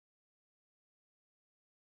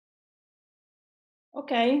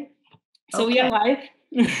Okay, so we are live.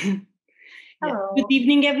 Hello. Good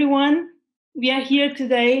evening, everyone. We are here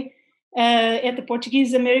today at the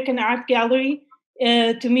Portuguese American Art Gallery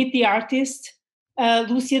to meet the artist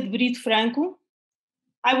Lúcia de Brito Franco.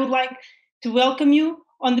 I would like to welcome you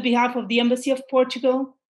on the behalf of the Embassy of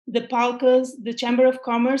Portugal, the PALCUS, the Chamber of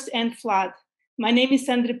Commerce, and FLAD. My name is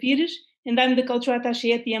Sandra Pires, and I'm the Cultural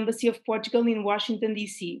Attaché at the Embassy of Portugal in Washington,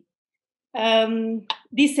 D.C.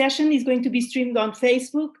 This session is going to be streamed on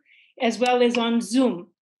Facebook as well as on Zoom.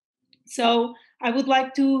 So I would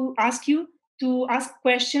like to ask you to ask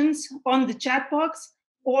questions on the chat box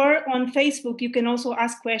or on Facebook. You can also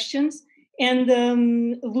ask questions, and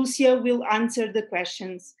Lucia will answer the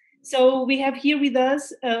questions. So we have here with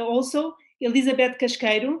us also Elizabeth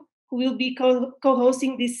Casqueiro, who will be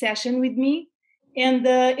co-hosting this session with me. And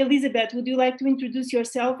Elizabeth, would you like to introduce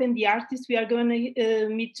yourself and the artist we are going to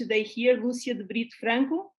meet today here, Lúcia de Brito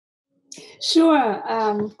Franco? Sure.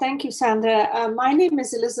 Thank you, Sandra. My name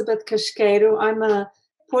is Elizabeth Casqueiro. I'm a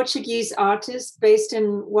Portuguese artist based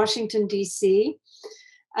in Washington, D.C.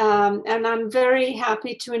 And I'm very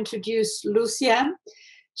happy to introduce Lucia.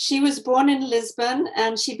 She was born in Lisbon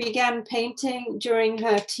and she began painting during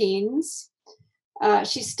her teens.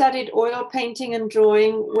 She studied oil painting and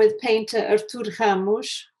drawing with painter Artur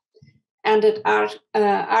Ramos and at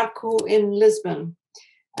Artur in Lisbon.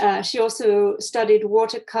 She also studied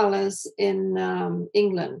watercolours in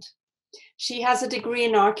England. She has a degree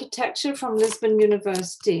in architecture from Lisbon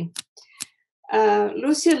University.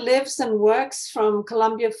 Lucia lives and works from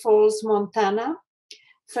Columbia Falls, Montana,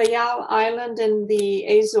 Faial Island in the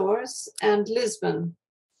Azores, and Lisbon.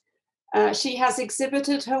 She has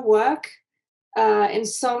exhibited her work in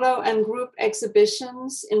solo and group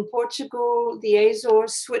exhibitions in Portugal, the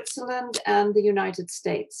Azores, Switzerland, and the United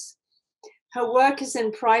States. Her work is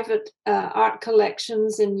in private art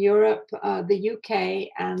collections in Europe, the UK,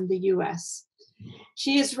 and the US.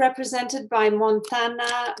 She is represented by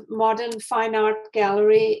Montana Modern Fine Art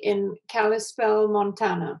Gallery in Kalispell,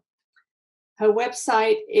 Montana. Her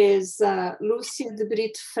website is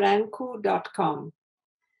luciadebritofranco.com.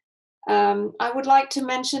 I would like to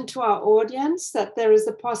mention to our audience that there is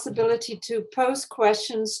a possibility to post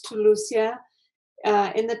questions to Lucia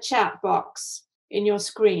in the chat box in your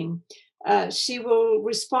screen. She will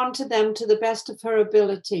respond to them to the best of her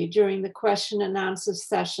ability during the question and answer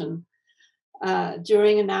session,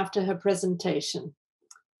 during and after her presentation.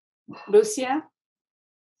 Lucia?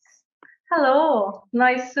 Hello,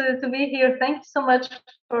 nice to be here. Thank you so much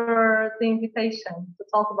for the invitation to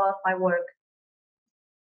talk about my work.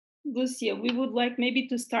 Lucia, we would like maybe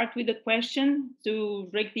to start with a question to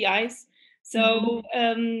break the ice. So,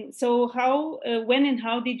 when and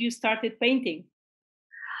how did you started painting?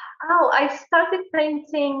 Oh, I started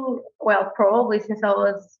painting, well, probably since I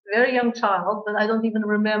was a very young child, but I don't even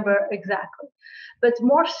remember exactly. But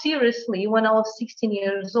more seriously, when I was 16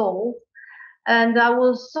 years old, and I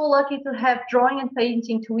was so lucky to have drawing and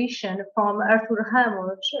painting tuition from Artur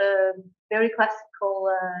Ramos, a very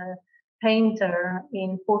classical painter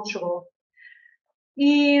in Portugal.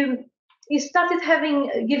 He started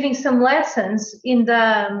giving some lessons in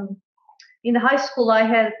the high school I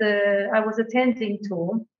was attending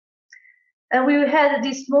to. And we had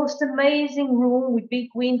this most amazing room with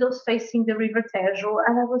big windows facing the River Tejo,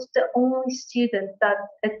 and I was the only student that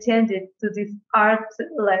attended to this art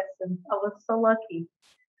lesson. I was so lucky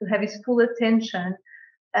to have his full attention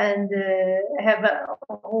and have a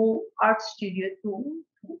whole art studio to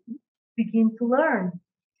begin to learn.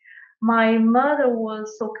 My mother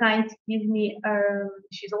was so kind to give me,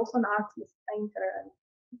 she's also an artist, painter, and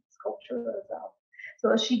sculptor as well.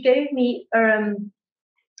 So she gave me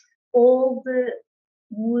all the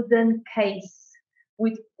wooden case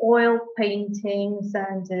with oil paintings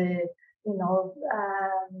and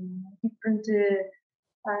different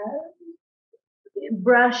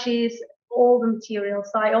brushes, all the materials.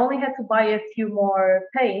 So I only had to buy a few more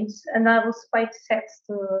paints, and I was quite set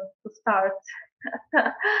to start.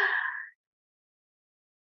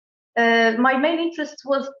 My main interest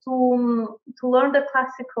was to learn the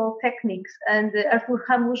classical techniques, and Artur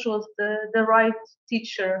Ramos was the right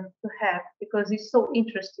teacher to have, because he's so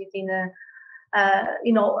interested in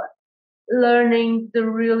learning the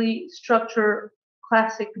really structured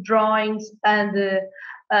classic drawings and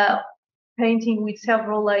painting with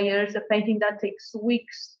several layers, a painting that takes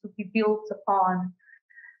weeks to be built upon.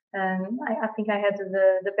 And I think I had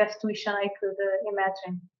the best tuition I could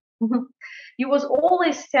imagine. He was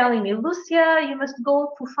always telling me, Lucia, you must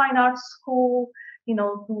go to fine art school,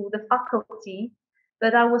 to the faculty.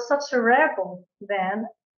 But I was such a rebel then.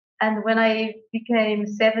 And when I became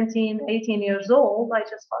 17, 18 years old, I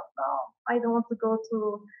just thought, no, I don't want to go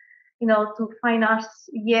to, to fine arts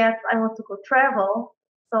yet. I want to go travel.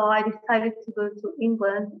 So I decided to go to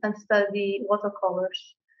England and study watercolors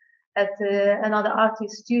at another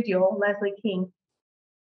artist studio, Leslie King.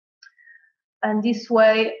 And this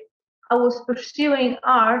way, I was pursuing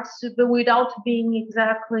arts, but without being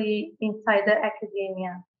exactly inside the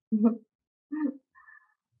academia.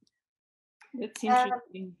 That's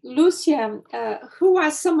interesting. Lucia, who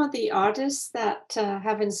are some of the artists that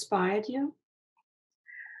have inspired you?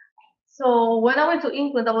 So when I went to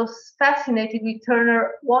England, I was fascinated with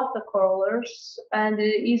Turner watercolors, and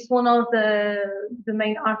he's one of the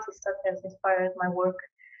main artists that has inspired my work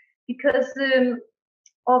because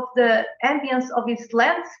of the ambience of his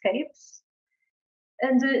landscapes,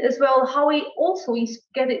 and as well how he also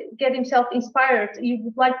get himself inspired. He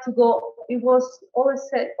would like to go. He was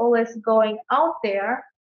always going out there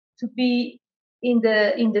to be in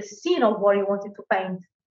the scene of what he wanted to paint,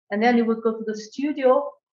 and then he would go to the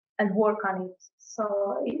studio and work on it. So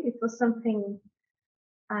it was something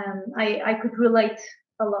I could relate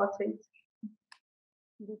a lot with.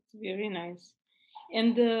 That's very nice.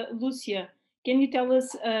 And Lucia, can you tell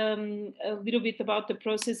us a little bit about the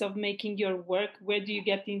process of making your work? Where do you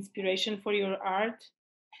get the inspiration for your art?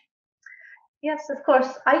 Yes, of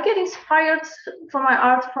course. I get inspired for my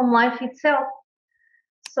art from life itself.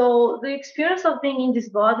 So the experience of being in this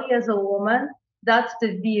body as a woman, that's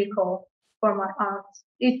the vehicle for my art.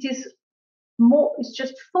 It's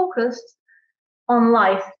just focused on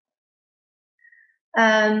life.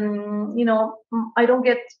 And, I don't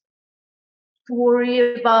get to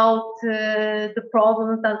worry about the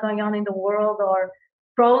problems that are going on in the world or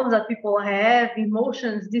problems that people have,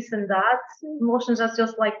 emotions, this and that. Emotions are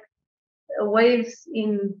just like waves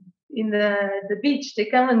in the beach. They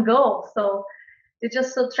come and go. So they're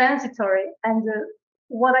just so transitory. And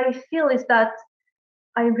what I feel is that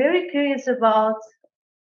I'm very curious about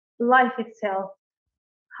life itself,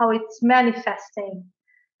 how it's manifesting.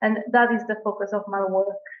 And that is the focus of my work.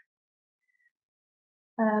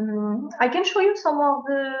 I can show you some of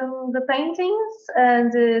the paintings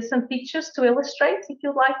and some pictures to illustrate if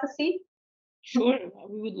you'd like to see. Sure,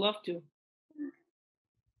 we would love to.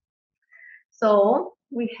 So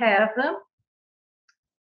we have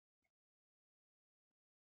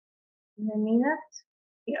in a minute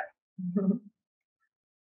here.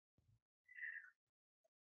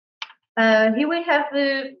 Here we have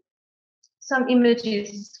some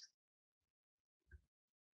images.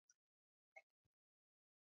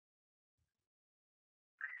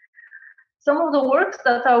 Some of the works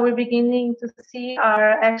that we're beginning to see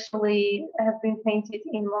have been painted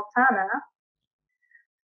in Montana.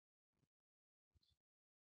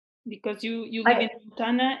 Because you live in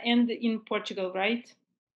Montana and in Portugal, right?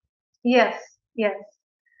 Yes, yes.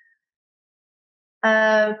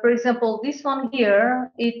 For example, this one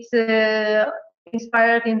here, it's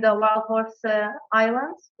inspired in the Wild Horse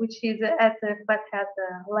Island, which is at the Flathead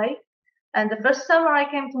Lake. And the first summer I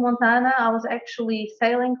came to Montana, I was actually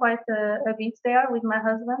sailing quite a bit there with my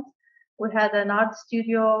husband. We had an art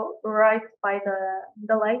studio right by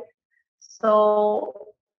the lake.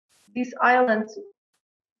 So this island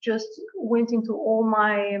just went into all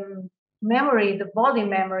my memory, the body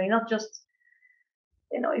memory, not just,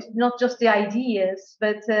 it's not just the ideas,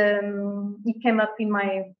 but it came up in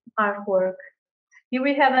my artwork. Here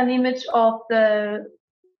we have an image of the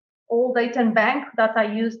old Dayton Bank that I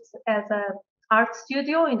used as an art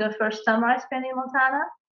studio in the first summer I spent in Montana.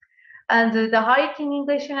 And the hiking in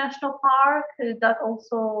Glacier National Park, that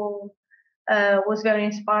also was very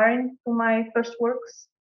inspiring to my first works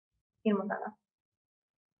in Montana.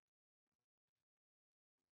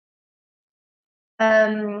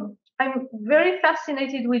 I'm very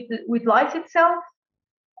fascinated with light itself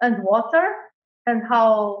and water, and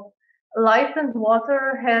how light and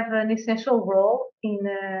water have an essential role in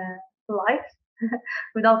life.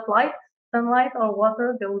 Without light, sunlight, or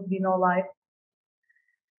water, there would be no life.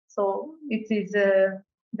 So it is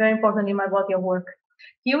very important in my body of work.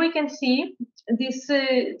 Here we can see this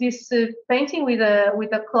painting with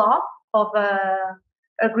a claw of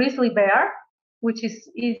a grizzly bear, which is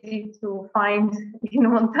easy to find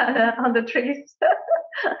in Montana on the trees.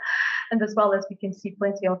 And as well as we can see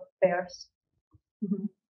plenty of bears. Mm-hmm.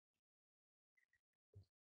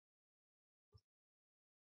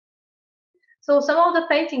 So some of the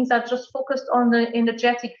paintings are just focused on the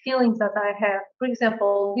energetic feelings that I have. For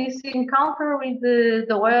example, this encounter with the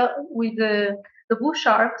bull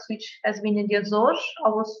sharks, which has been in the Azores. I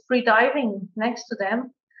was free diving next to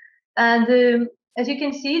them, and as you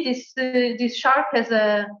can see, this shark has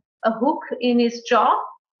a hook in his jaw.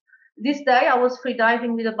 This day I was free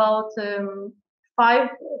diving with about 5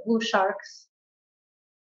 blue sharks,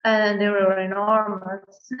 and they were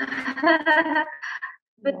enormous.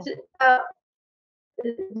 But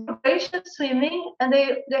gracious swimming, and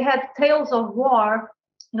they had tales of war,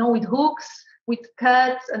 with hooks, with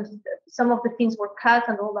cuts, and some of the fins were cut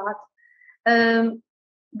and all that.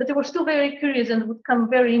 But they were still very curious and would come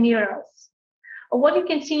very near us. What you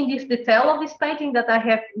can see in this detail of this painting that I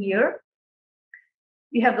have here,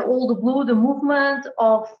 you have all the blue, the movement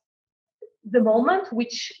of the moment,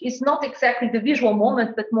 which is not exactly the visual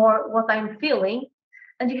moment, but more what I'm feeling.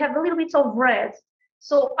 And you have a little bit of red.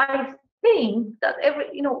 So I think that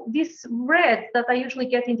this red that I usually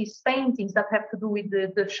get in these paintings that have to do with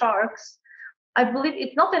the sharks, I believe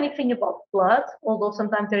it's not anything about blood, although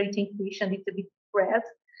sometimes they're eating fish and it's a bit red.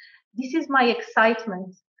 This is my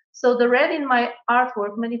excitement. So the red in my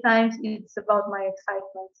artwork, many times it's about my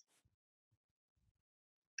excitement.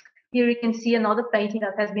 Here you can see another painting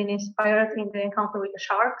that has been inspired in the encounter with the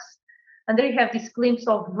sharks. And there you have this glimpse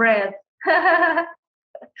of red.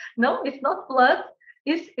 No, it's not blood,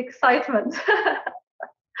 it's excitement.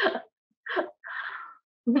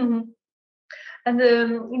 And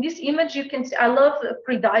in this image, you can see I love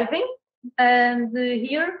pre-diving. And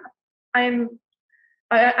here I'm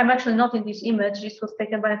actually not in this image. This was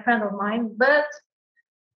taken by a friend of mine, but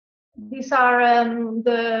these are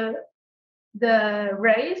the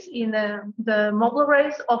rays in the mobile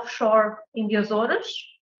rays offshore in the Azores.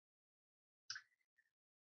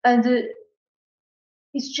 And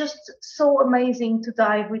it's just so amazing to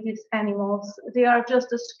dive with these animals. They are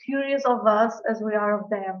just as curious of us as we are of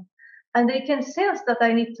them. And they can sense that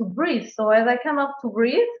I need to breathe. So as I come up to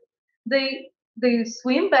breathe, they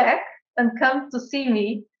swim back and come to see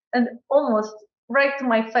me and almost right to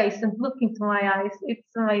my face and look into my eyes.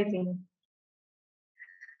 It's amazing.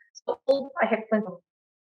 So I have plenty of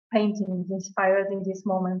paintings inspired in these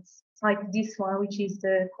moments, like this one, which is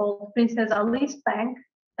called Princess Alice Bank,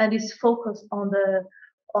 and is focused on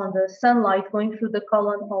the sunlight going through the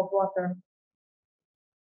column of water.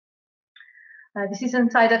 This is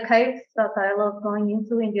inside a cave that I love going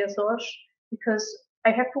into in the Azores because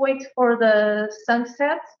I have to wait for the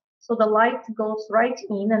sunset, so the light goes right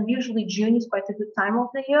in, and usually June is quite a good time of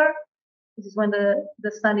the year. This is when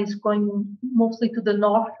the sun is going mostly to the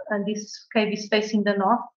north, and this cave is facing the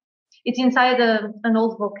north. It's inside an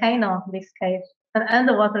old volcano, this cave, an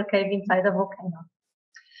underwater cave inside a volcano.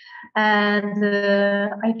 And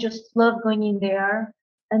I just love going in there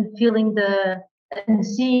and feeling and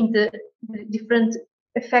seeing the different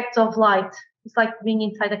effects of light. It's like being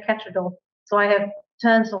inside a cathedral. So I have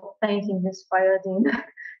tons of paintings inspired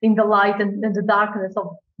in the light and the darkness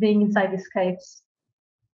of being inside these caves.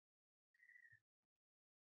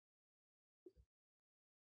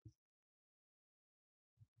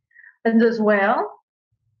 And as well,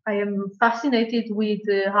 I am fascinated with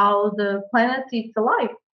how the planet is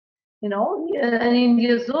alive. And in the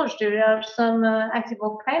Azores, there are some active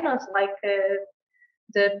volcanoes like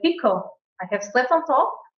the Pico. I have slept on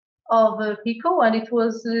top of Pico, and it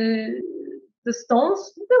was the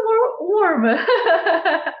stones, they were warm.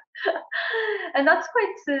 And that's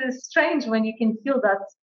quite strange when you can feel that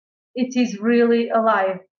it is really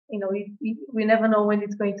alive. We never know when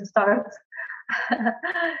it's going to start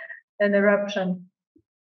an eruption.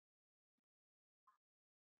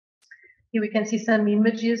 Here we can see some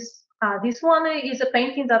images. This one is a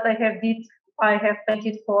painting that I have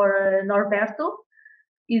painted for Norberto.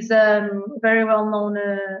 He's a very well-known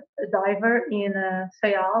diver in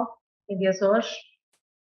Faial, in the Azores.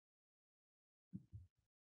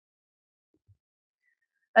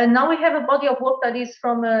 And now we have a body of work that is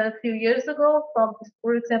from a few years ago.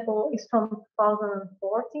 For example, is from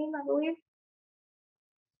 2014, I believe.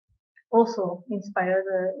 Also inspired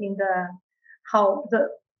in how the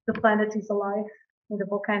planet is alive, in the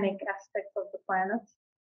volcanic aspect of the planet.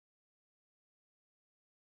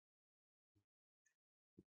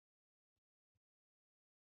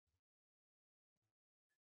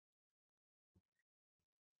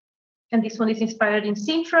 And this one is inspired in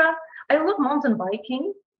Sintra. I love mountain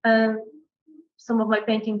biking. Some of my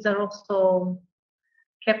paintings are also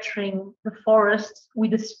capturing the forest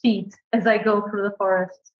with the speed as I go through the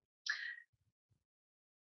forest.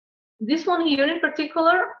 This one here in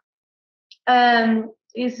particular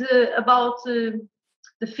is about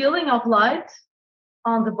the feeling of light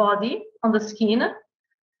on the body, on the skin.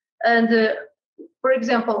 And for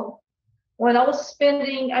example, when I was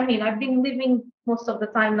spending, I've been living most of the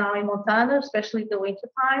time now in Montana, especially the winter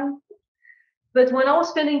time. But when I was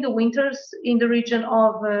spending the winters in the region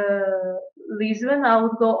of Lisbon, I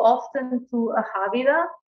would go often to a habita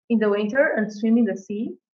in the winter and swim in the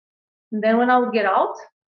sea. And then when I would get out,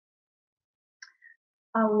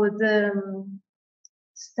 I would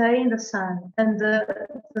stay in the sun, and the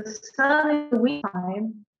sun in the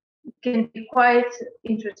wintertime can be quite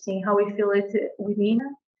interesting how we feel it within.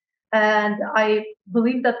 And I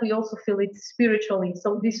believe that we also feel it spiritually.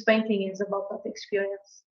 So this painting is about that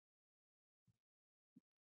experience.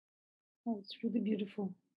 Oh, it's really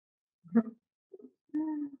beautiful.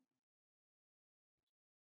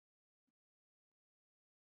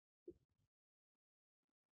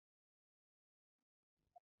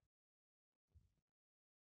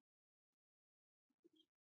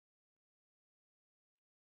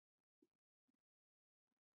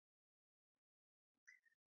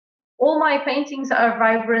 All my paintings are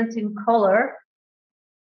vibrant in color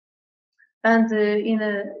and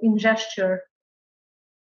in gesture.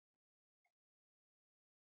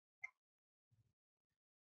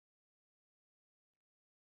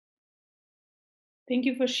 Thank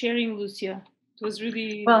you for sharing, Lucia. It was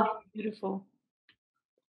really, Well, really beautiful.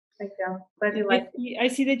 Thank you. Glad you like it. I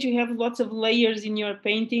see that you have lots of layers in your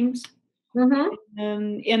paintings. Mm-hmm.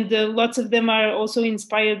 And lots of them are also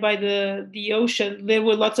inspired by the ocean. There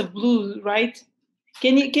were lots of blue, right?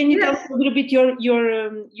 Can you tell us a little bit your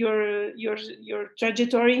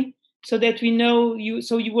trajectory so that we know you?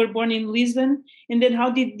 So you were born in Lisbon, and then how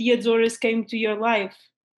did the Azores came to your life?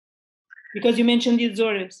 Because you mentioned the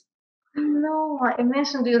Azores. No, I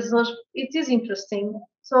mentioned the Azores. It is interesting.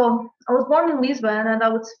 So I was born in Lisbon, and I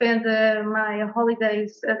would spend my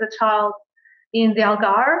holidays as a child in the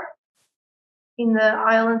Algarve, in the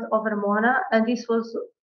island of Ramona, and this was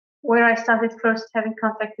where I started first having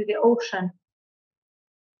contact with the ocean.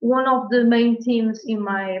 One of the main themes in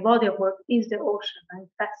my body of work is the ocean. I'm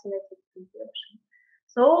fascinated with the ocean.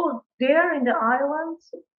 So there in the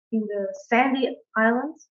islands, in the sandy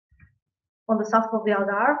islands on the south of the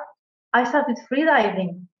Algarve, I started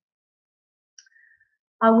freediving.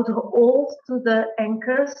 I would hold to the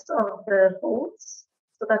anchors of the boats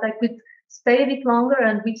so that I could stay a bit longer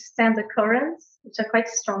and withstand the currents, which are quite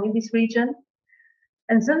strong in this region.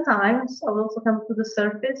 And sometimes I would also come to the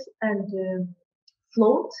surface and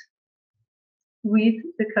float with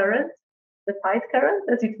the current, the tide current,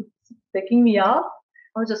 as if it's taking me off.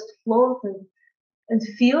 I would just float and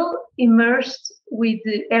feel immersed with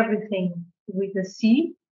everything, with the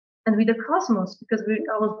sea and with the cosmos, because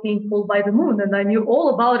I was being pulled by the moon, and I knew all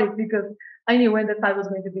about it because I knew when the tide was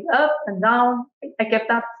going to be up and down. I kept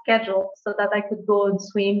that schedule so that I could go and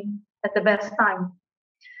swim at the best time.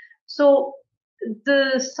 So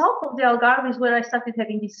the south of the Algarve is where I started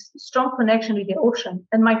having this strong connection with the ocean.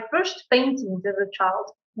 And my first paintings as a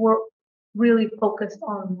child were really focused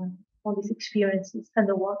on these experiences and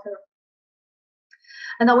the water.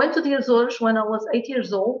 And I went to the Azores when I was 8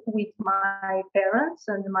 years old with my parents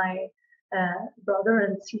and my brother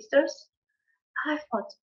and sisters. I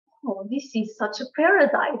thought, oh, this is such a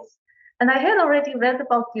paradise. And I had already read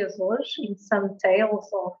about the Azores in some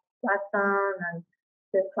tales of Platon and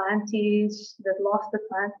the Atlantis, the lost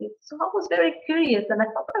Atlantis. So I was very curious, and I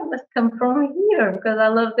thought I must come from here because I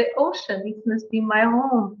love the ocean. It must be my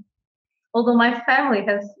home. Although my family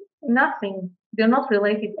has nothing, they're not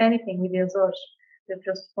related anything with the Azores. They're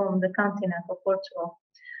just from the continent of Portugal.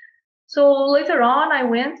 So later on, I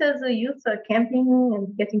went as a youth camping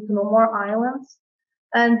and getting to know more islands.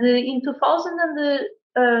 And in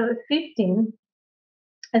 2015,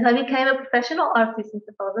 as I became a professional artist in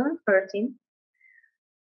 2013,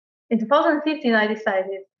 in 2015, I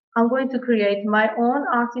decided I'm going to create my own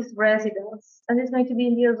artist residence, and it's going to be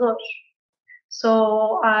in the Azores.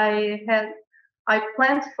 So I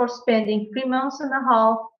planned for spending 3 months and a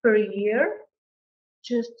half per year,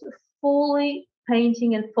 just fully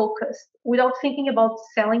painting and focused, without thinking about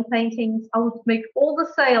selling paintings. I would make all the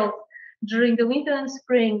sales during the winter and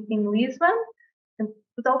spring in Lisbon and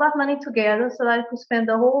put all that money together so that I could spend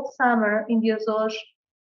the whole summer in the Azores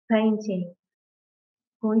painting,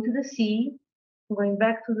 going to the sea, going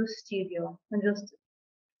back to the studio, and just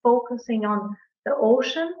focusing on the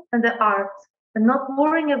ocean and the art and not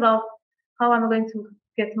worrying about how I'm going to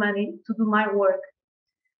get money to do my work.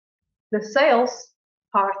 The sales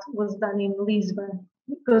part was done in Lisbon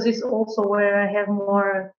because it's also where I have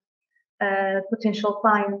more potential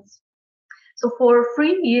clients. So for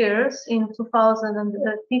 3 years in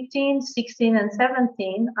 2015, 16, and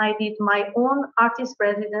 17, I did my own artist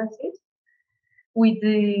residencies with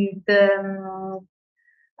the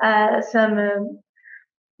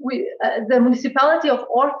municipality of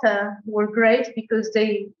Horta were great because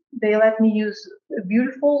they let me use a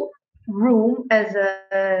beautiful room as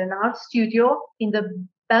an art studio in the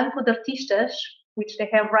Banco de Artistas, which they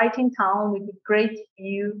have right in town with a great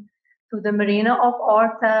view to the marina of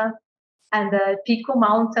Horta and the Pico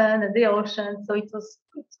Mountain and the ocean. So it's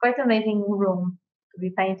quite an amazing room to be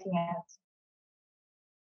painting at.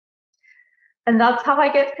 And that's how I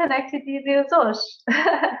get connected with the Azores.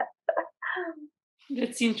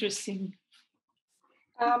 That's interesting.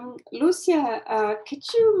 Lucia, could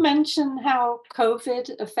you mention how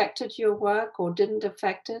COVID affected your work or didn't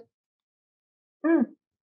affect it?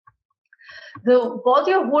 The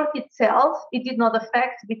body of work itself, it did not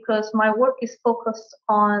affect because my work is focused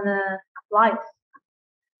on life.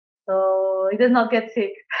 So it did not get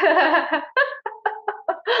sick.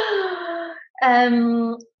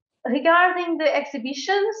 Regarding the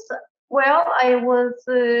exhibitions, well,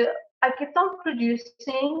 I kept on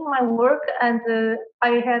producing my work, and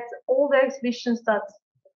I had all the exhibitions that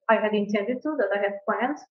I had intended to, that I had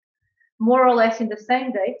planned, more or less in the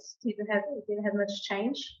same dates. It didn't have much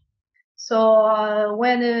change. So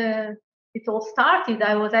when it all started,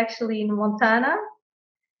 I was actually in Montana,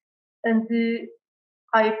 and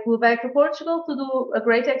I flew back to Portugal to do a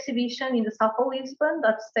great exhibition in the south of Lisbon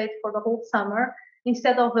that stayed for the whole summer.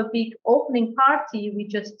 Instead of a big opening party, we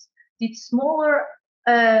just did smaller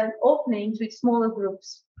openings with smaller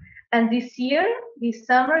groups. And this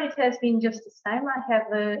summer, it has been just the same. I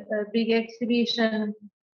have a big exhibition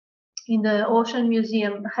in the Ocean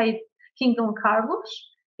Museum, King Dom Carlos,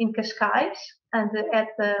 in Cascais, and at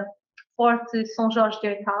the Fort São Jorge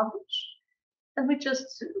de Oitavos. And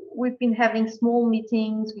we've been having small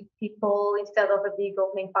meetings with people instead of a big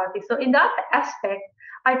opening party. So in that aspect,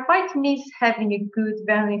 I quite miss having a good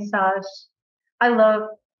vernissage. I love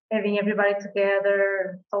having everybody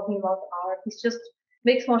together, talking about art. It just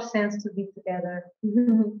makes more sense to be together.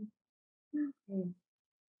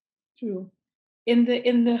 True.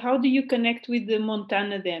 How do you connect with the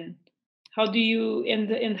Montana then? How do you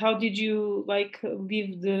and how did you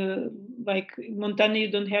leave Montana? You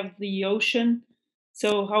don't have the ocean,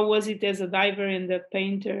 so how was it as a diver and a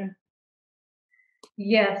painter?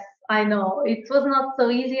 Yes, I know it was not so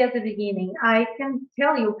easy at the beginning. I can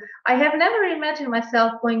tell you, I have never imagined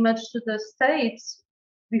myself going much to the States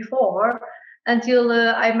before until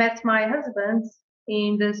I met my husband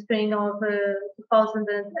in the spring of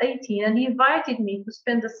 2018, and he invited me to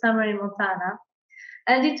spend the summer in Montana,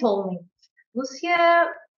 and he told me, Lucia,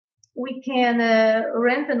 we can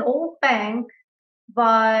rent an old bank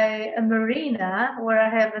by a marina where I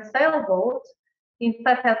have a sailboat in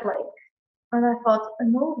Faial Lake. And I thought,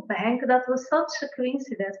 an old bank? That was such a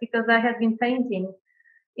coincidence because I had been painting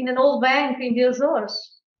in an old bank in the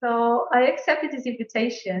Azores. So I accepted his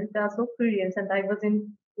invitation. I was so curious, and I was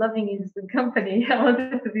loving his company. I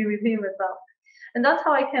wanted to be with him as well. And that's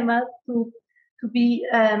how I came out to be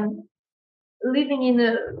living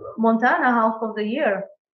in Montana half of the year.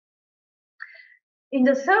 In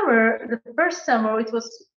the summer, the first summer, it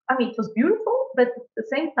was beautiful, but at the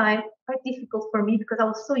same time, quite difficult for me because I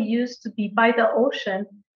was so used to be by the ocean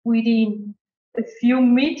within a few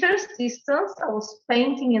meters distance. I was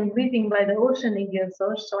painting and living by the ocean in the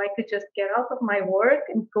Azores, so I could just get out of my work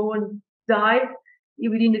and go and dive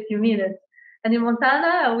within a few minutes. And in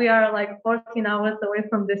Montana, we are like 14 hours away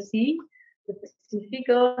from the sea, the Pacific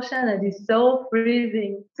Ocean, and it's so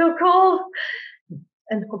freezing, so cold,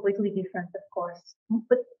 and completely different, of course.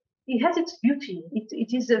 But it has its beauty.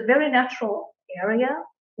 It is a very natural area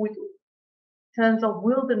with tons of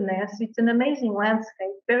wilderness. It's an amazing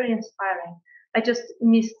landscape, very inspiring. I just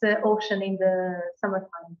miss the ocean in the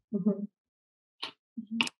summertime. Mm-hmm.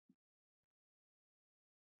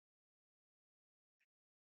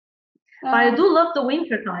 I do love the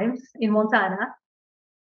winter times in Montana.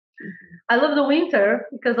 Mm-hmm. I love the winter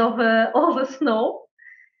because of all the snow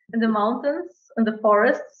and the mountains and the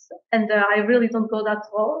forests, and I really don't go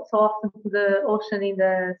so often to the ocean in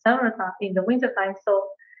the summertime, in the winter time. So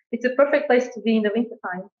it's a perfect place to be in the winter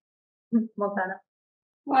time, Montana.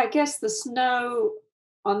 Well, I guess the snow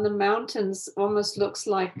on the mountains almost looks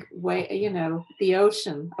like the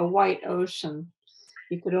ocean, a white ocean.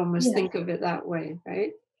 You could almost think of it that way,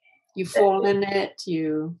 right? You fall in it,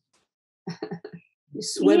 you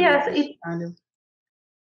swim. Yes,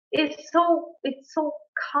 it's so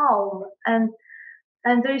calm, and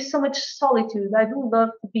there is so much solitude. I do love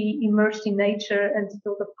to be immersed in nature and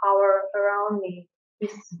feel the power around me.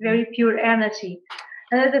 This very pure energy,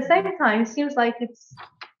 and at the same time, it seems like it's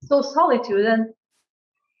so solitude, and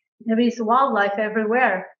there is wildlife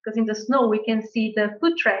everywhere. Because in the snow, we can see the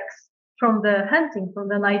foot tracks from the hunting from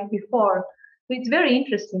the night before. So it's very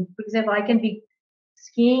interesting. For example, I can be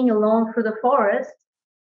skiing along through the forest,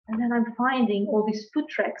 and then I'm finding all these foot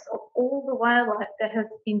tracks of all the wildlife that has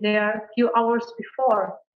been there a few hours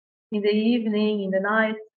before, in the evening, in the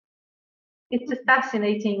night. It's a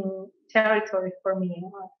fascinating territory for me.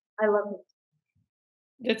 I love it.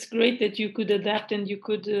 That's great that you could adapt and you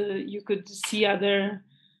could see other.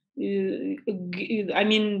 I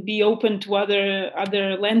mean, be open to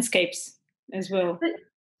other landscapes as well. But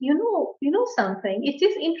you know something. It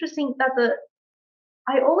is interesting that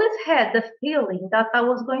I always had the feeling that I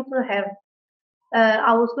was going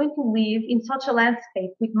to live in such a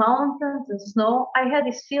landscape with mountains and snow. I had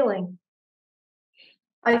this feeling.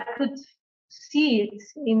 I could see it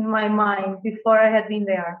in my mind before I had been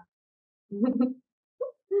there.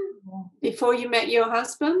 Before you met your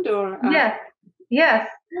husband, or yes,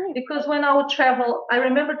 because when I would travel, I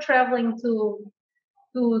remember traveling to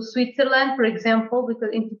Switzerland, for example,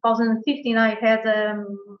 because in 2015 I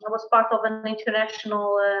was part of an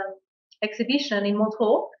international exhibition in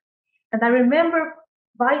Montreux, and I remember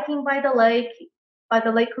biking by the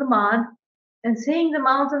Lake Le Mans, and seeing the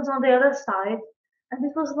mountains on the other side, and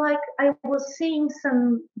it was like I was seeing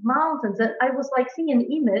some mountains, and I was like seeing an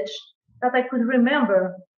image that I could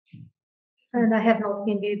remember. And I have not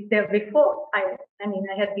been there before. I mean,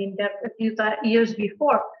 I had been there a few years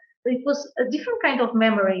before, but it was a different kind of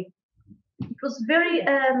memory. It was very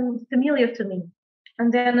familiar to me.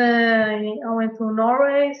 And then I went to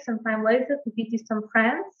Norway some time later to visit some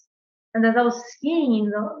friends. And as I was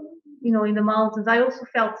skiing in the mountains, I also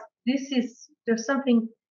felt there's something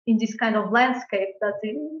in this kind of landscape that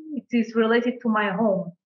it is related to my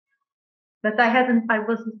home. But I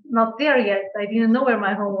was not there yet. I didn't know where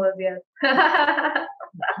my home was yet.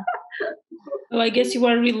 Well, I guess you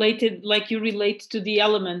are related, like you relate to the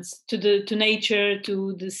elements, to nature,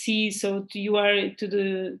 to the sea. So you are to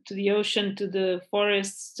the ocean, to the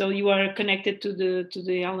forests. So you are connected to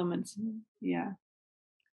the elements. Yeah.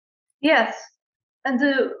 Yes, and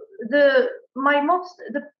the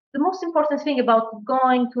most important thing about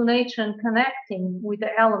going to nature and connecting with the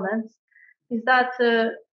elements is that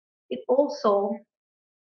it also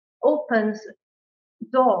opens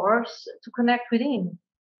doors to connect within.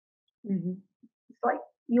 Mm-hmm. It's like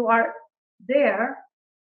you are there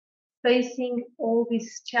facing all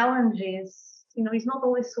these challenges. It's not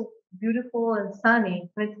always so beautiful and sunny.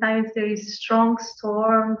 Many times there is strong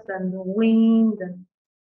storms and wind and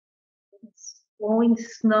blowing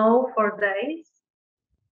snow for days.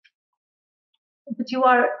 But you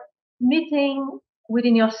are meeting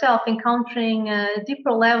within yourself, encountering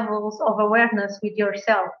deeper levels of awareness with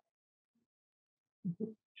yourself.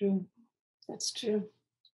 True. That's true.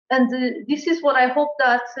 And this is what I hope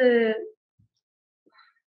that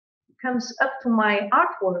comes up to my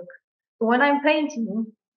artwork. So when I'm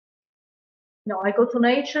painting, I go to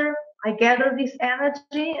nature, I gather this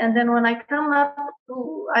energy, and then when I come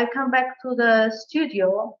back to the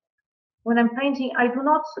studio. When I'm painting, I do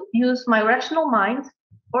not use my rational mind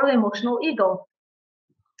or the emotional ego.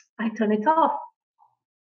 I turn it off.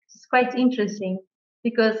 It's quite interesting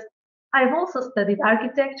because I've also studied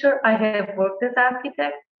architecture. I have worked as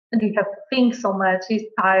architect, and you have to think so much. It's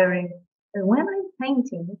tiring. And when I'm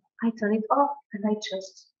painting, I turn it off and I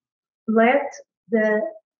just let the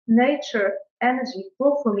nature energy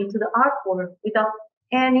flow for me to the artwork without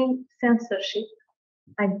any censorship.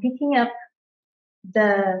 I'm picking up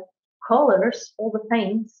the colors, all the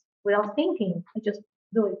paints, without thinking. I just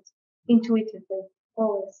do it intuitively,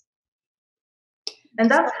 always. And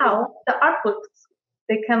that's how the artworks,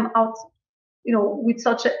 they come out, with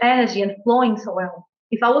such an energy and flowing so well.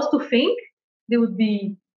 If I was to think, they would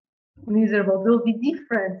be miserable. They would be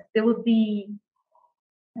different. They would be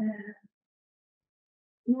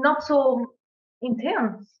not so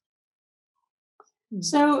intense.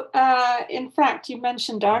 So, in fact, you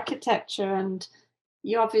mentioned architecture, and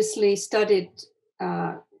you obviously studied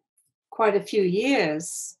quite a few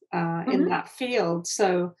years in that field.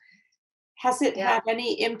 So, has it had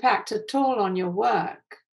any impact at all on your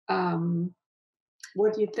work?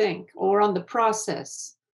 What do you think? Or on the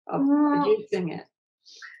process of producing it?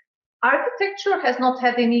 Architecture has not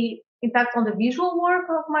had any impact on the visual work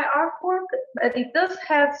of my artwork, but it does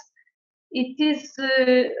have. It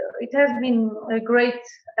has been a great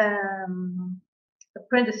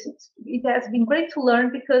apprenticeship. It has been great to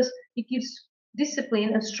learn because it gives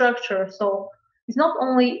discipline and structure. So it's not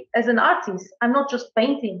only as an artist, I'm not just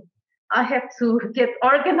painting. I have to get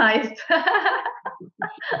organized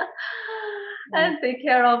and take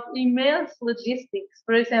care of immense logistics.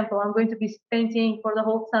 For example, I'm going to be painting for the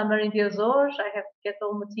whole summer in the Azores. I have to get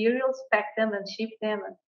all materials, pack them and ship them.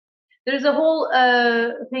 And there's a whole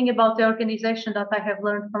thing about the organization that I have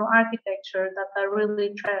learned from architecture that I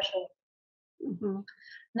really treasure. Mm-hmm.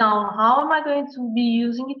 Now, how am I going to be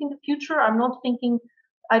using it in the future? I'm not thinking,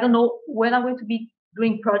 I don't know when I'm going to be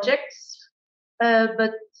doing projects,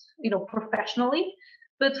 but professionally.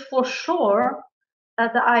 But for sure,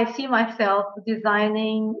 that I see myself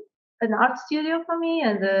designing an art studio for me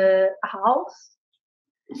and a house.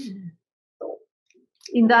 So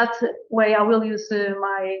in that way, I will use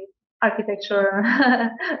my architecture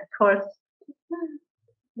course.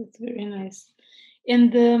 That's very nice.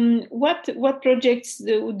 And what projects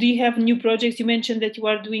do you have? New projects? You mentioned that you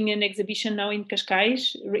are doing an exhibition now in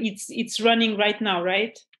Cascais. It's running right now,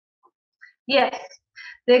 right? Yes,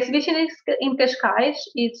 the exhibition is in Cascais.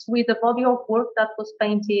 It's with a body of work that was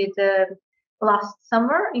painted last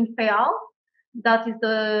summer in Faial. That is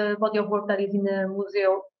the body of work that is in the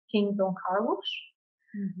Museu King Dom Carlos.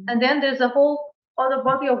 Mm-hmm. And then there's a whole other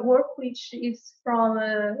body of work which is from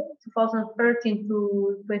 2013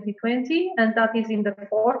 to 2020, and that is in the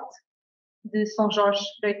fort, the São Jorge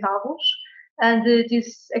Brito. And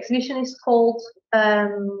this exhibition is called Ao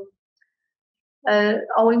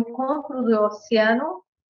Encontro do Oceano,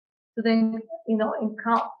 to the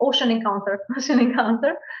ocean encounter.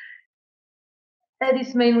 And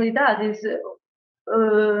it's mainly that is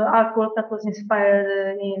artwork that was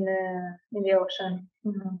inspired in the ocean.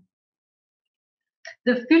 Mm-hmm.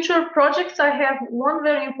 The future projects I have, one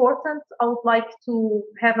very important, I would like to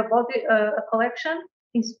have a collection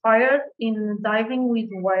inspired in diving with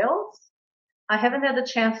whales. I haven't had a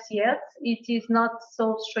chance yet. It is not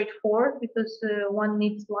so straightforward because one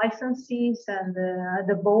needs licenses and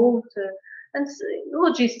the boat and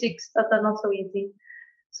logistics that are not so easy.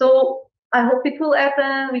 So I hope it will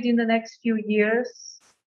happen within the next few years.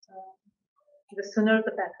 The sooner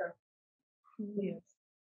the better. Yes.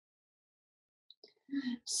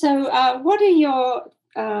 So, what are your?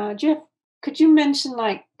 Could you mention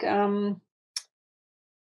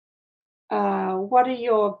what are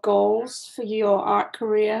your goals for your art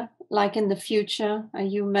career, like in the future?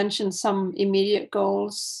 You mentioned some immediate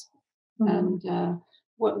goals, mm-hmm. And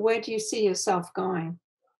where do you see yourself going?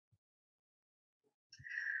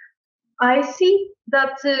 I see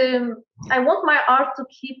that I want my art to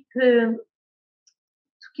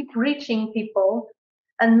keep reaching people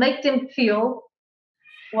and make them feel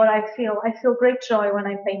what I feel. I feel great joy when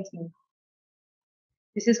I'm painting.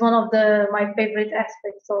 This is one of my favorite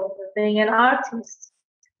aspects of being an artist,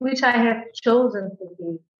 which I have chosen to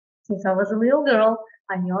be. Since I was a little girl,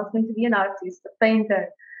 I knew I was going to be an artist, a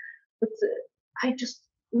painter. But I just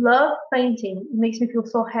love painting. It makes me feel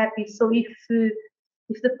so happy. So if the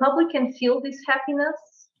public can feel this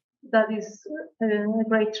happiness, that is a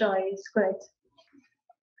great joy. It's great.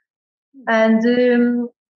 And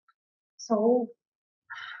so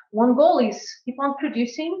one goal is keep on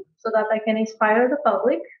producing so that I can inspire the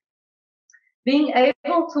public. Being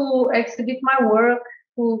able to exhibit my work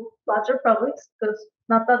to larger publics, because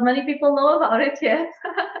not that many people know about it yet.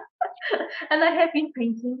 And I have been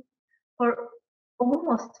painting for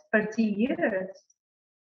almost 30 years.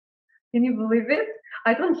 Can you believe it?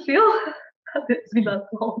 I don't feel that it's been that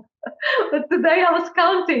long. But today I was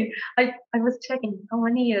counting. I was checking how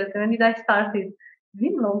many years, when did I start it? It's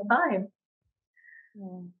been a long time.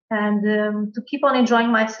 Yeah. And to keep on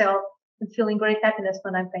enjoying myself and feeling great happiness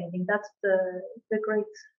when I'm painting. That's the great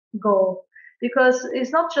goal. Because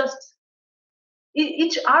it's not just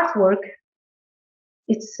each artwork,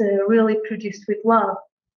 it's really produced with love.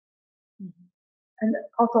 Mm-hmm. And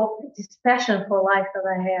out of this passion for life that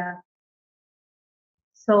I have.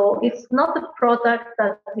 So it's not a product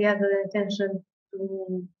that we have the intention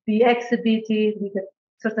to be exhibited with a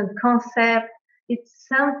certain concept. It's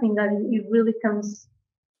something that it really comes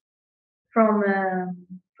from the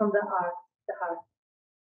heart.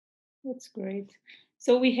 That's great.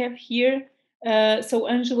 So we have here. So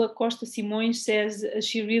Angela Costa Simões says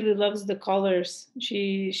she really loves the colors.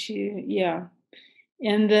 She yeah.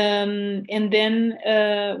 And then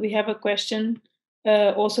we have a question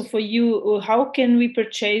also for you. How can we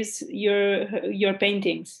purchase your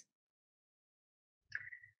paintings?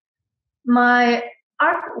 My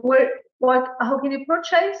artwork. How can you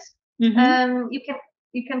purchase? Mm-hmm.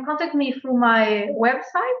 You can contact me through my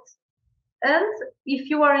website, and if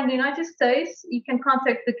you are in the United States, you can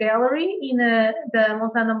contact the gallery in the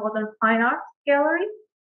Montana Modern Fine Art Gallery.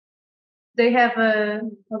 They have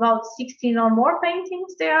about 16 or more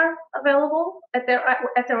paintings there available at their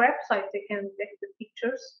website. They can get the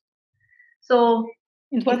pictures. So,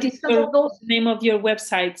 and what is the name of your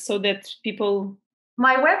website so that people?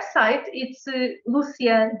 My website it's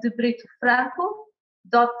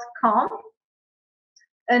luciadebritofranco.com,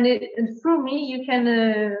 and through me you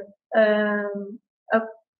can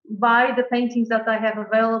buy the paintings that I have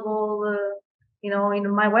available. In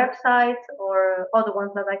my website or other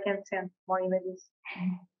ones that I can send more images.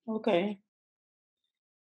 Okay.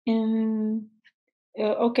 And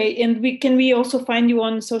okay, and can we also find you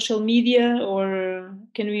on social media or?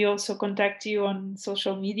 can we also contact you on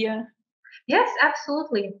social media? Yes,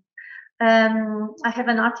 absolutely. I have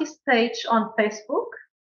an artist page on Facebook.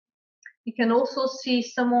 You can also see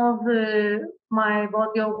some of my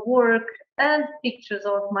body of work and pictures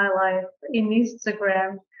of my life in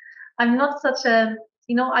Instagram. I'm not such a,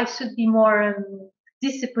 I should be more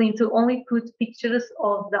disciplined to only put pictures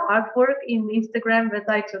of the artwork in Instagram, but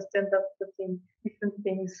I just end up putting different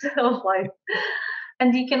things of life.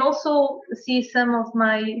 And you can also see some of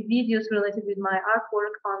my videos related with my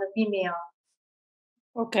artwork on Vimeo.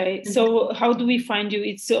 Okay, so how do we find you?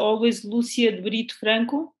 It's always Lúcia de Brito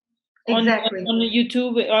Franco? Exactly. On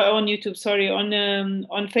YouTube, sorry, on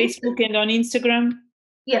Facebook and on Instagram?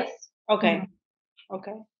 Yes. Okay.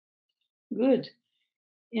 Okay. Good.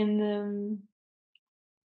 And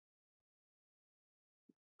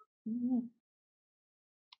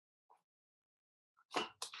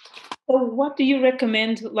so what do you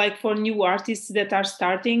recommend, like, for new artists that are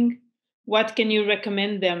starting? What can you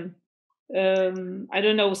recommend them? I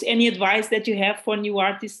don't know, any advice that you have for new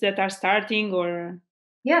artists that are starting, or?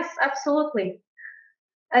 Yes, absolutely.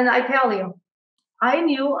 And I tell you, I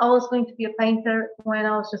knew I was going to be a painter when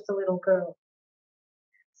I was just a little girl.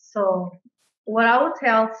 So what I would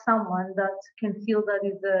tell someone that can feel that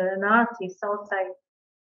is an artist, I would say,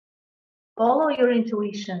 follow your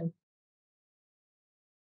intuition.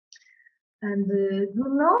 And do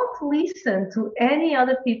not listen to any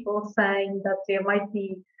other people saying that they might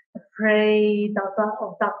be afraid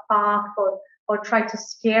of that path, or try to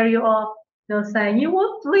scare you off, saying you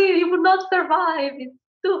won't live, you will not survive, it's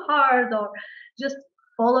too hard, or just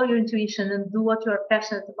follow your intuition and do what you are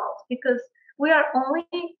passionate about, because we are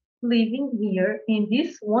only living here in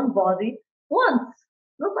this one body once.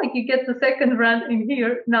 Not like you get the second run in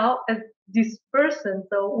here now as this person,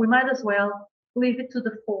 so we might as well live it to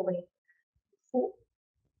the fully.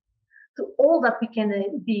 To all that we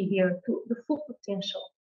can be here, to the full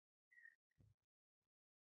potential.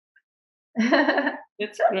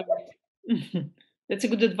 That's great. That's a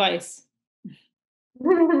good advice.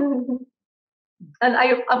 And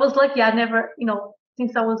I was lucky. I never,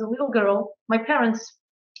 since I was a little girl, my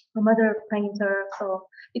mother a painter, so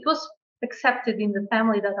it was accepted in the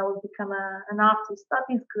family that I would become an artist. That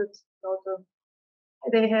is good. So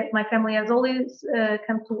my family has always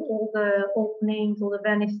come to all the openings, all the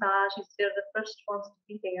vernissages. They're the first ones to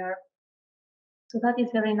be there. So that is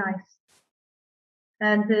very nice.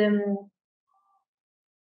 And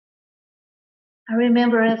I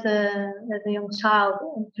remember as a young child,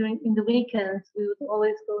 in the weekends, we would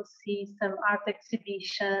always go see some art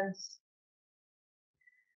exhibitions.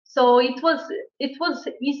 So it was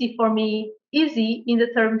easy for me, easy in the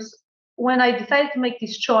terms when I decided to make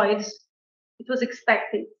this choice. It was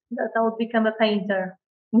expected that I would become a painter.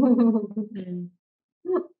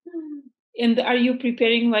 And are you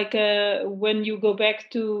preparing, like, when you come back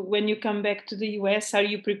to the US, are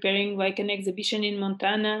you preparing like an exhibition in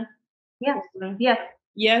Montana? Yes. Yes.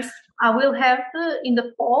 Yes. I will have in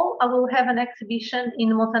the fall. I will have an exhibition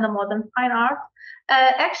in Montana Modern Fine Art.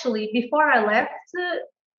 Actually, before I left,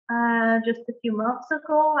 just a few months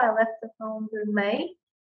ago, I left around May.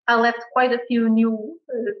 I left quite a few new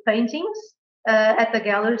paintings at the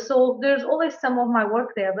gallery. So there's always some of my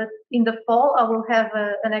work there. But in the fall, I will have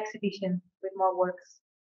an exhibition with more works.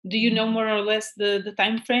 Do you know more or less the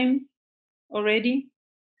time frame already?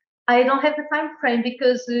 I don't have the time frame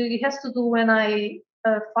because it has to do when I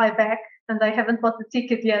fly back, and I haven't bought the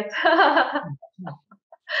ticket yet.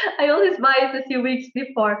 I always buy it a few weeks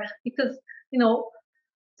before because,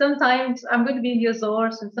 sometimes I'm going to be in the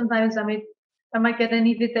Azores, and sometimes I might get an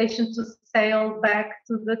invitation to sail back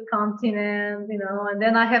to the continent, and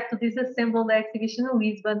then I have to disassemble the exhibition in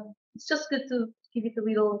Lisbon. It's just good to give it a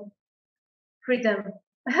little freedom.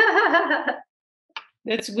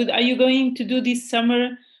 That's good. Are you going to do this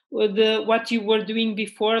summer with what you were doing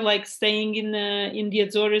before, like staying in the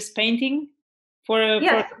Azores painting for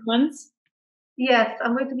months? Yes,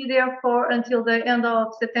 I'm going to be there until the end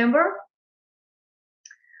of September.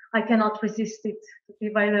 I cannot resist it to be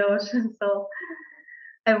by the ocean, so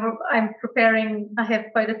I'm preparing. I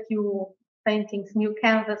have quite a few paintings, new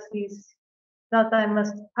canvases that I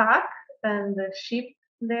must pack and ship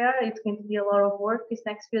there. It's going to be a lot of work these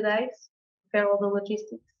next few days. Prepare all the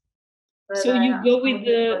logistics. But so you go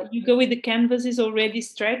with the canvases already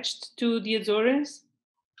stretched to the Azores?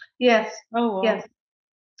 Yes. Oh, wow. Yes.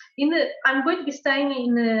 I'm going to be staying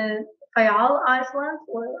in Faial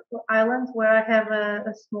Island, where I have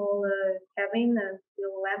a small cabin and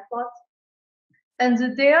little lamp lot. And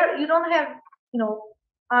there you don't have,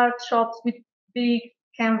 art shops with big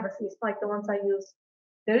canvases like the ones I use.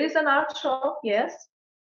 There is an art shop, yes,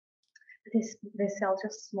 They sell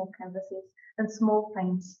just small canvases and small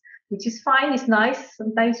paints, which is fine, it's nice.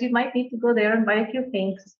 Sometimes you might need to go there and buy a few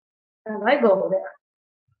things. And I go there,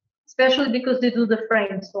 especially because they do the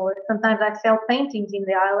frames. So sometimes I sell paintings in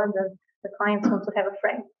the island and the clients want to have a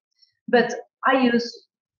frame. But I use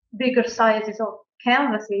bigger sizes of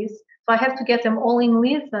canvases, so I have to get them all in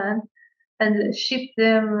Lisbon and ship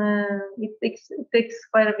them. It takes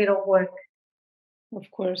quite a bit of work. Of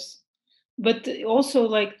course, but also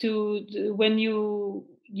like when you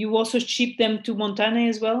also ship them to Montana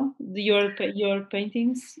as well, your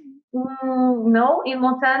paintings. No, in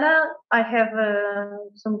Montana I have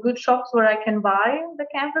some good shops where I can buy the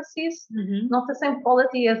canvases. Mm-hmm. Not the same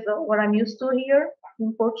quality as what I'm used to here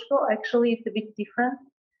in Portugal. Actually, it's a bit different.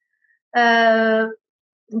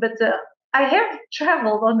 But I have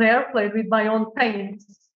traveled on the airplane with my own paints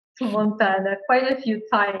to Montana quite a few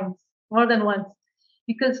times, more than once,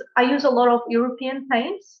 because I use a lot of European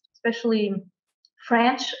paints, especially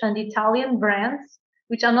French and Italian brands,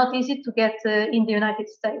 which are not easy to get in the United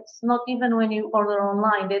States. Not even when you order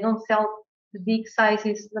online, they don't sell the big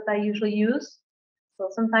sizes that I usually use. So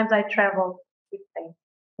sometimes I travel with paint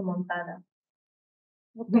to Montana.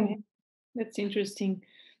 Okay, that's interesting.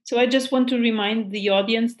 So I just want to remind the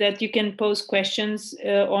audience that you can post questions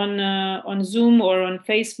on Zoom or on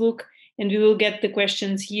Facebook, and we will get the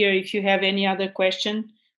questions here. If you have any other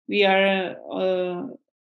question, we are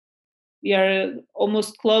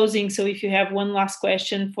almost closing. So if you have one last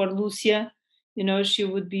question for Lucia, she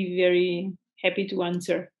would be very happy to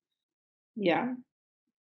answer. Yeah.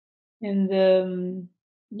 And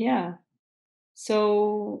yeah.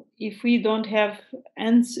 So if we don't have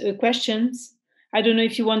questions, I don't know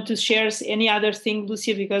if you want to share any other thing,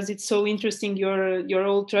 Lucia, because it's so interesting, your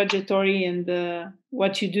whole trajectory and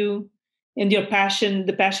what you do and your passion,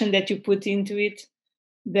 the passion that you put into it.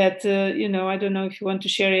 That, I don't know if you want to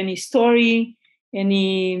share any story,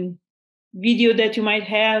 any video that you might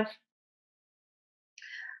have.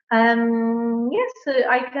 Yes,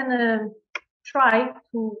 I can try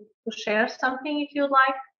to share something if you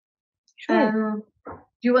like. Sure.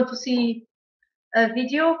 Do you want to see a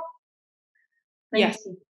video? Yes.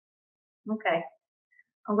 Okay.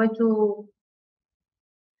 I'm going to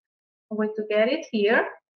get it here.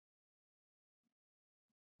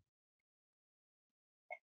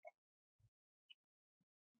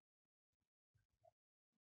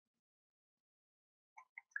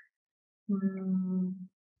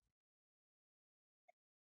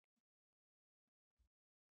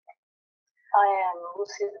 I am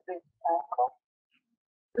Lucia de Franco.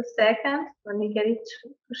 A second, let me get it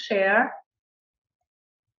to share.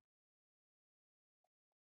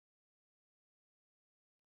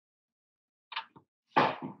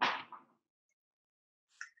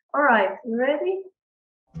 All right, you ready?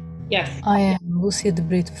 Yes. I am Lúcia de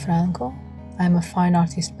Brito Franco. I'm a fine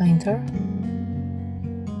artist painter.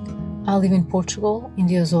 I live in Portugal, in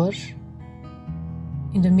the Azores,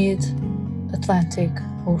 in the mid-Atlantic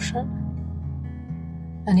Ocean,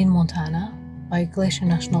 and in Montana, by Glacier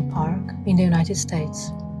National Park in the United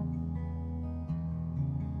States.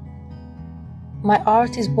 My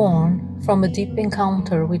art is born from a deep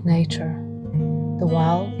encounter with nature, the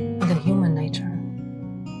wild and the human nature.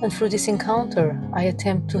 And through this encounter, I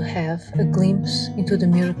attempt to have a glimpse into the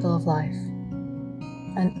miracle of life,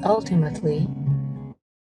 and ultimately,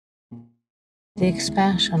 the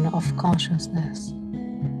expansion of consciousness.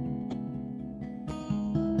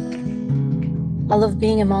 I love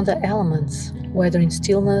being among the elements, whether in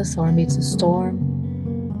stillness or amidst a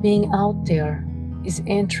storm. Being out there is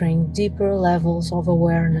entering deeper levels of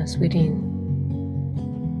awareness within.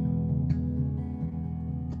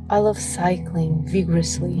 I love cycling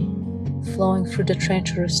vigorously, flowing through the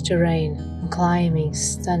treacherous terrain and climbing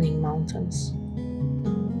stunning mountains.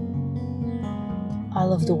 I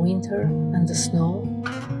love the winter and the snow,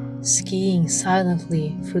 skiing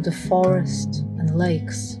silently through the forest and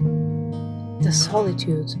lakes, the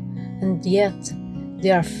solitude, and yet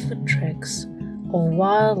there are foot tracks of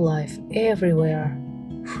wildlife everywhere,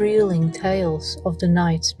 thrilling tales of the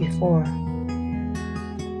nights before.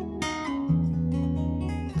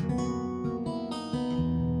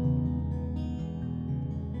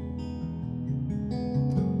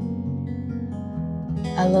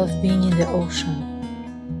 I love being in the ocean,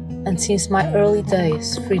 and since my early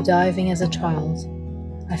days freediving as a child,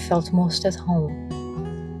 I felt most at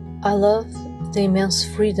home. I love the immense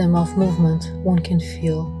freedom of movement one can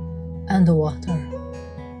feel underwater,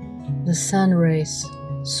 the sun rays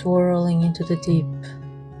swirling into the deep,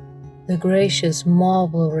 the gracious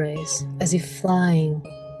marble rays as if flying,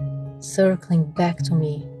 circling back to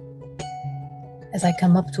me as I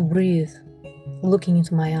come up to breathe, looking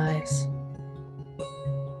into my eyes.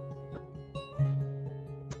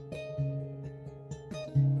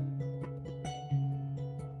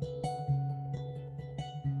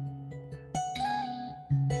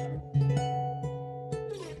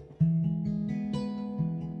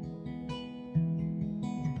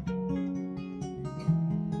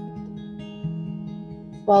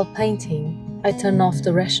 While painting, I turn off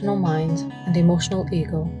the rational mind and emotional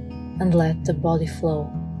ego and let the body flow.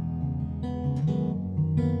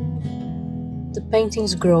 The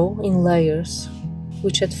paintings grow in layers,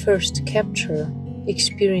 which at first capture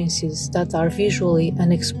experiences that are visually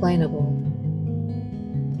unexplainable.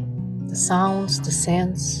 The sounds, the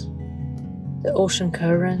scents, the ocean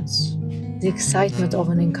currents, the excitement of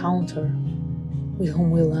an encounter with whom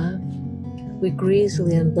we love, with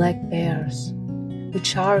grizzly and black bears, with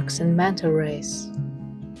sharks and manta rays.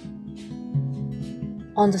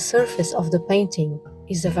 On the surface of the painting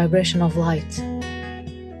is the vibration of light.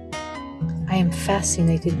 I am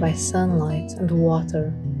fascinated by sunlight and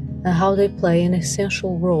water and how they play an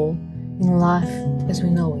essential role in life as we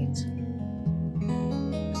know it.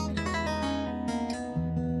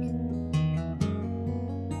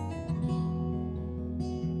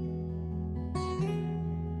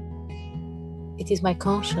 It is my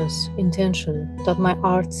conscious intention that my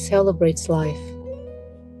art celebrates life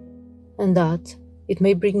and that it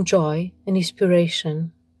may bring joy and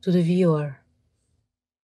inspiration to the viewer.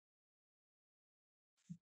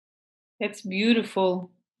 That's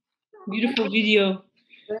beautiful. Beautiful video.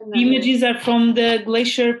 Very The nice. images are from the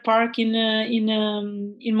Glacier Park in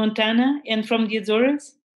Montana and from the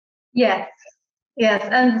Azores. Yes, yes,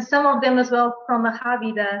 and some of them as well from a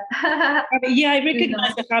habitat. Yeah, I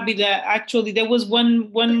recognize a habitat. Actually, there was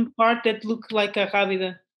one part that looked like a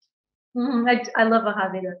habitat. I love a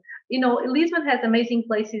habitat. You know, Lisbon has amazing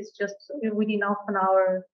places just within half an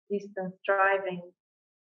hour distance driving.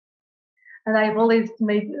 And I've always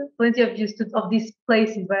made plenty of use of these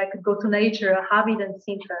places where I could go to nature, a habitat, and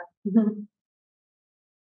Sintra.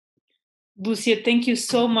 Lucia, thank you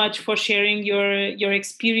so much for sharing your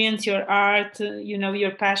experience, your art,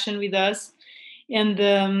 your passion with us. And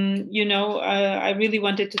I really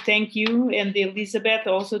wanted to thank you and Elizabeth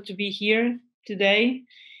also to be here today.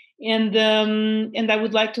 And I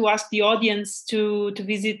would like to ask the audience to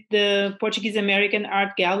visit the Portuguese American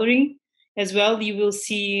Art Gallery as well. You will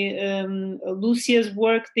see Lucia's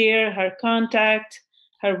work there, her contact,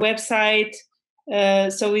 her website.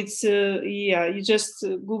 So it's you just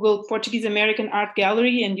Google Portuguese American Art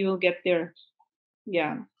Gallery and you will get there.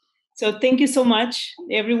 Yeah. So thank you so much,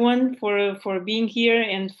 everyone, for being here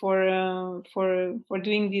and for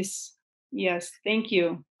doing this. Yes, thank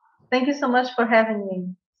you. Thank you so much for having me.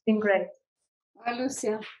 It's been great. Bye,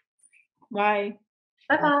 Lucia. Bye.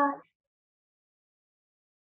 Bye-bye.